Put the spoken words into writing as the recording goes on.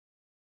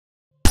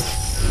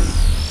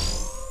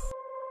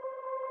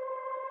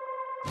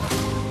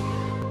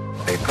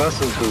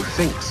person who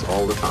thinks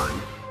all the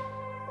time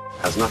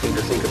has nothing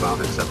to think about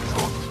except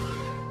thoughts.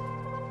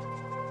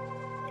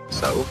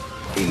 So,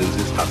 he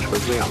loses touch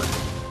with reality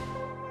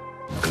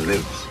and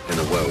lives in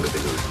a world of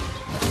illusions.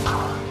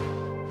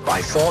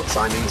 By thoughts,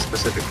 I mean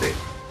specifically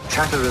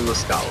chatter in the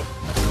skull,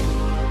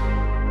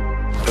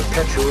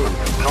 perpetual and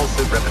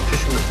compulsive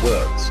repetition of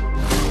words,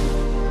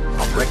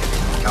 of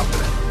reckoning and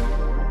calculating.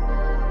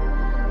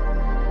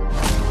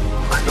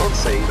 I'm not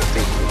saying that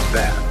thinking is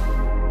bad.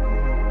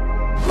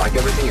 Like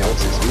everything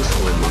else, it's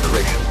useful in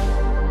moderation.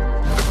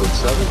 A good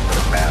servant and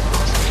a bad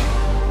master.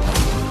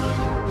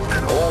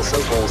 And all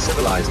so-called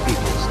civilized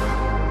peoples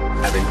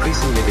have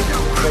increasingly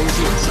become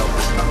crazy and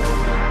self-destructive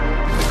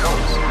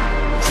because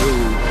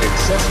through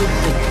excessive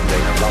thinking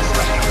they have lost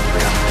touch with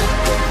reality.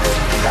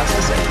 That's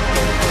to say,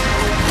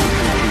 we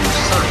confuse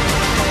science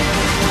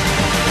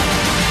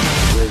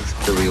with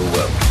the real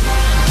world.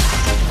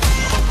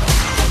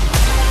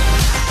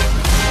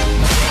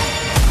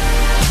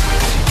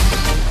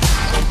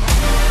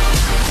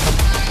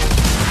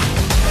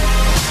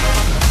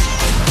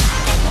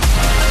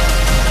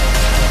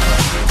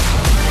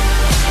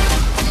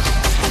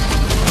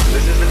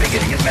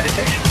 Beginning of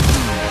meditation.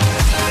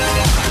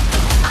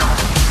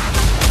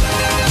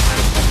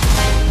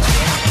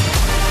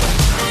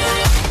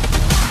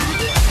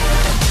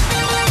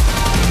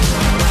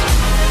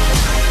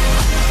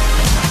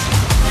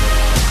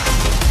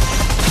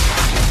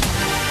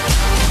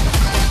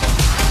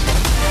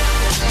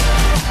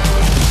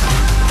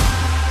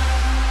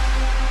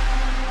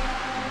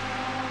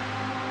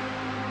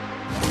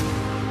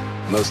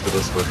 Most of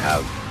us would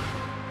have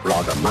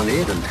rather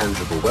money than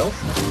tangible wealth,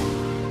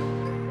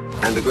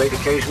 and a great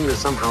occasion is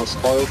somehow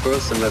spoiled for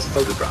us unless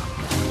photographed.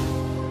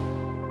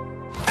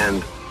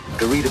 And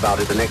to read about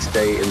it the next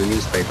day in the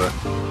newspaper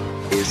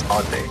is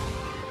oddly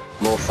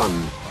more fun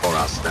for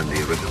us than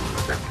the original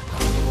attempt.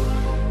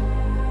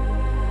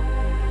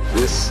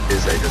 This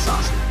is a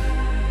disaster.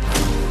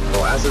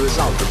 For as a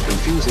result of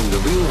confusing the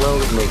real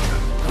world of nature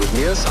with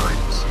mere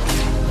science,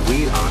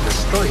 we are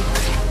destroying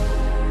nature.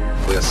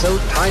 We are so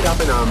tied up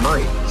in our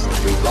minds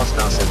that we've lost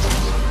our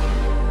senses.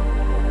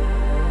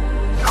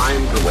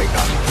 Time to wake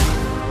up.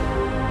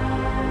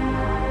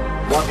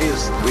 What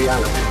is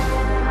reality?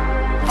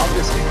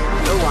 Obviously,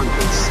 no one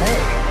can say,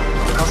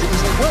 because it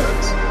isn't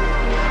words.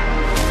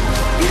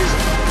 It is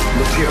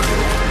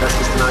material, that's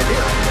just an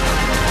idea.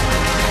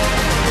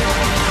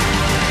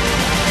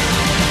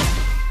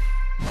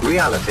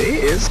 Reality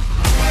is...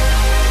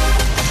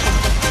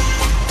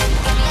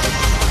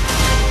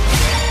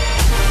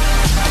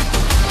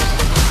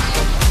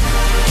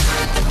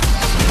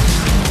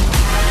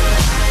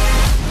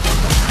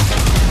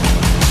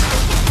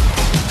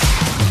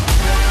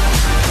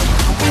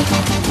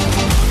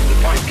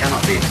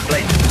 Cannot be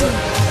explained in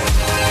words.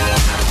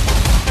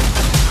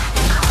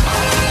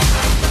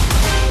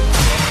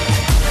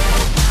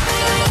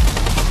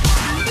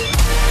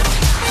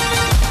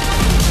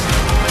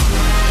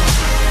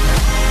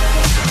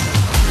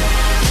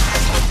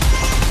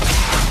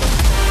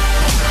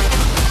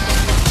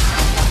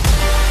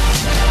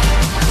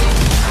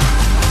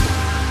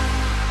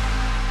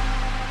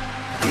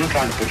 I'm not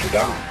trying to put you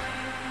down.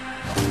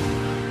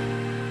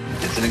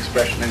 It's an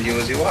expression of you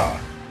as you are.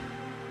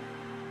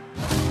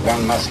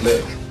 One must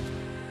live.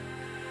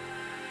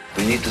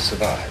 We need to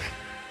survive,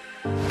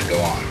 to go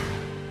on.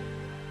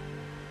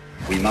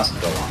 We must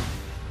go on.